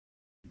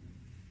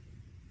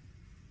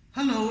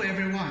Hello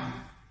everyone.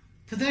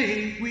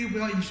 Today we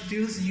will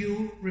introduce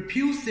you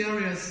Repure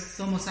series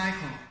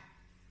thermocycle.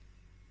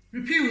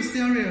 Repure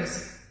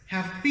series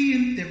have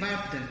been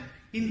developed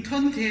in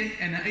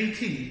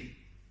 2018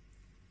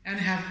 and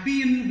have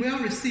been well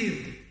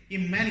received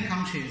in many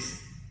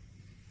countries.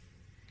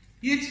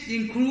 It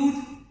includes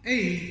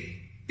A,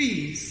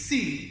 B,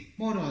 C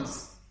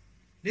models.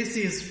 This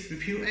is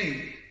Repure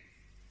A.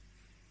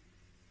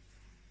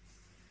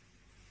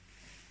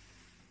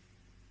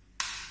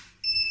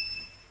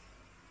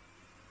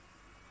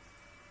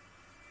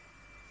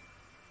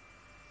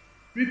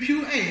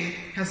 Repure A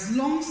has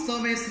long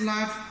service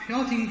life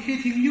built-in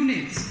heating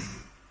units,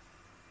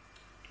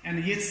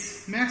 and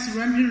its max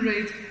ramping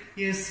rate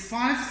is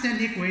 5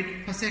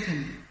 centigrade per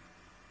second.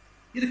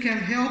 It can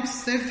help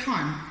save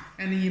time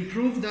and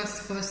improve the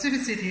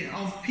specificity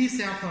of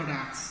PCR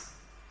products.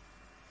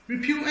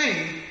 Repure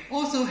A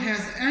also has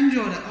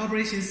Android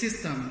operation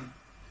system,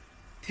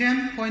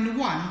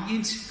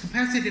 10.1-inch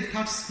capacitive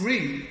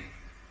touchscreen,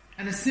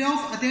 and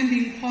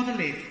self-attending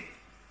portlet.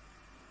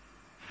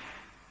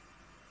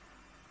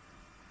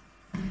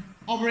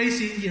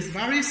 Operation is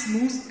very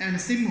smooth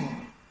and simple.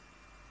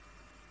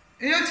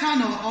 Air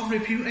channel of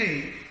Repure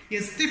A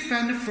is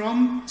different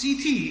from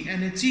GT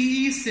and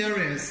GE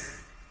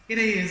series. It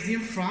is in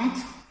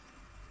front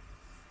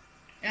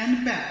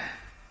and back,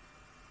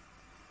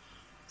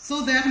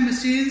 so that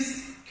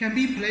machines can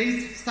be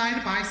placed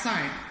side by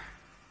side.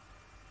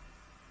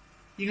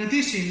 In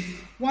addition,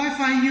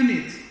 Wi-Fi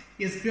unit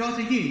is built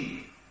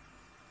in,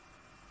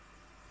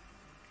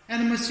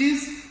 and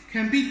machines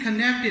can be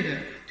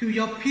connected to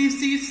your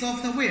PC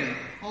software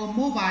or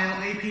mobile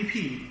app.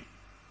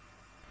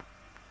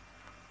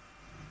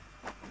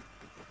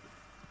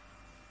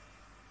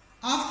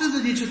 After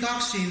the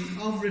introduction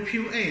of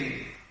Repure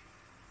A,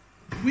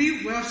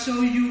 we will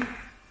show you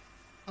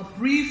a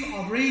brief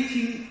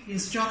operating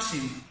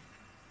instruction.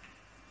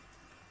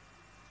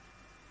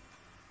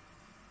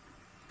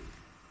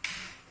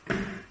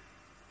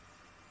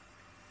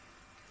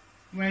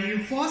 When you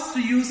first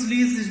use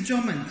this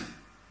instrument,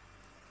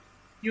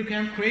 you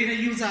can create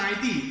a user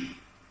ID.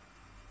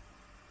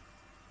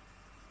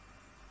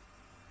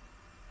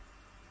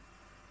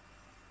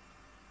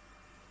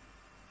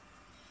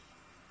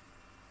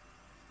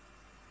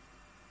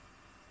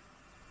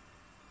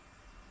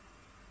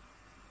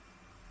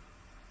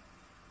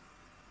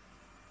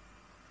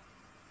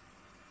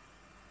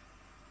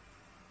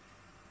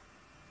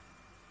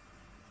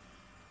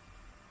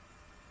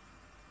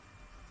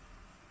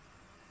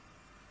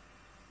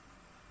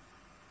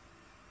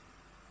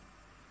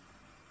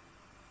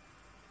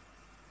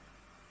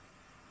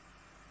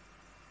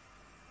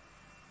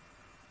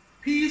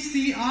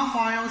 PCR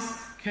files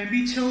can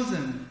be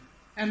chosen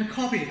and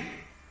copied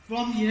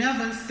from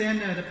 11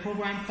 standard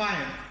program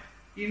files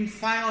in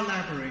File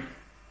Library.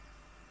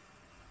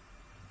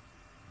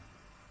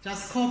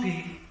 Just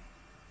copy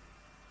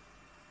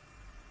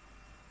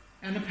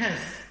and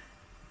paste.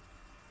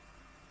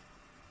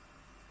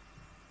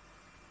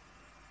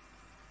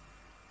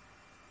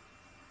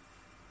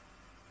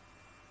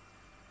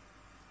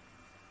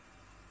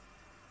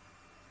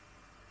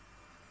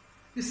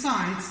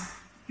 Besides,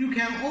 you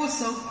can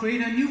also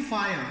create a new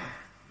file.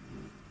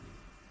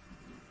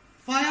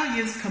 File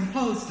is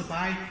composed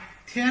by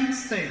 10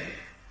 steps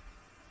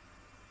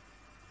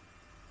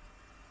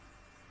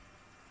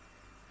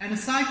and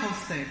cycle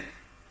step.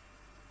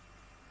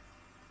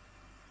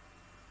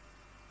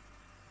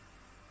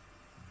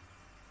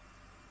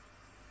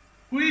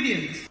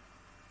 Gradient,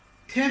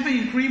 temp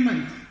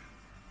increment,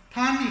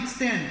 time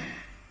extent,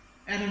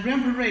 and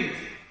ramp rate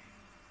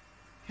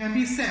can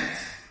be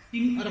set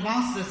in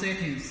advanced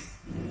settings.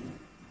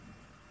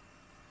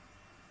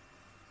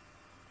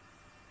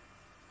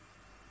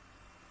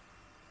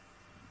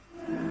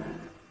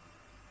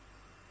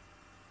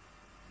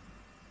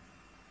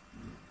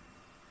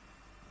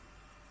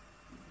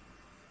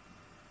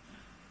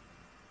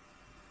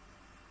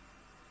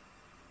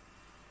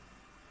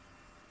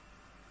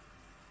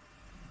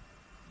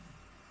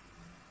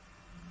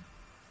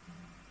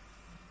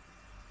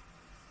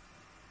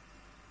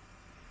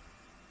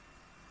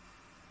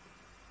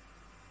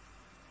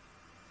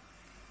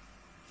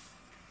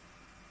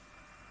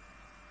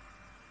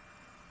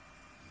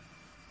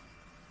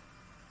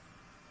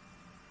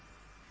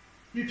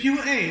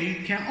 Repure A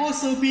can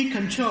also be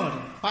controlled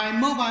by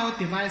mobile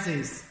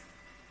devices.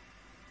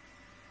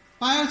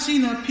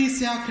 Biochina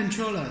PCR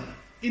controller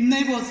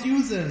enables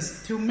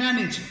users to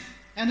manage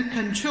and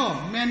control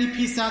many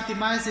PCR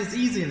devices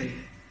easily.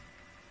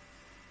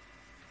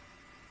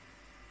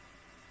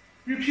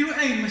 Repure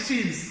A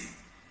machines,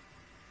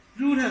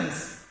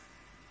 routers,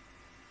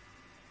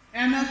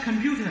 and a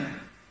computer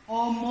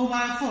or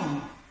mobile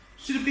phone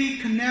should be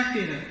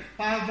connected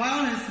by a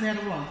wireless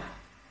network,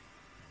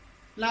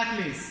 like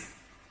this.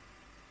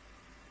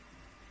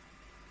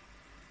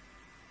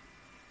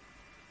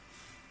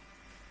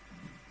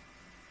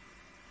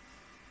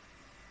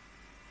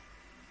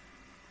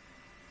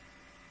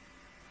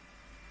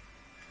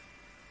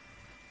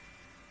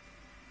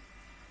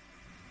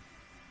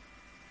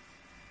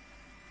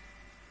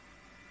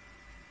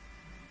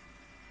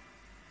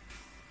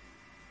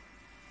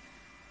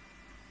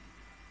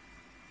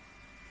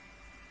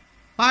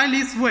 By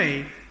this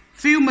way,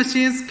 few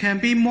machines can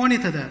be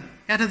monitored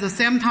at the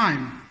same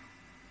time.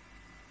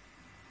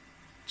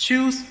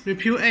 Choose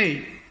Repure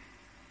A.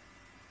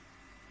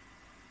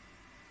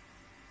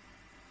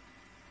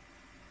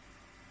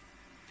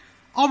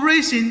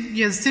 Operation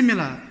is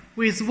similar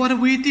with what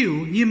we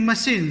do in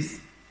machines.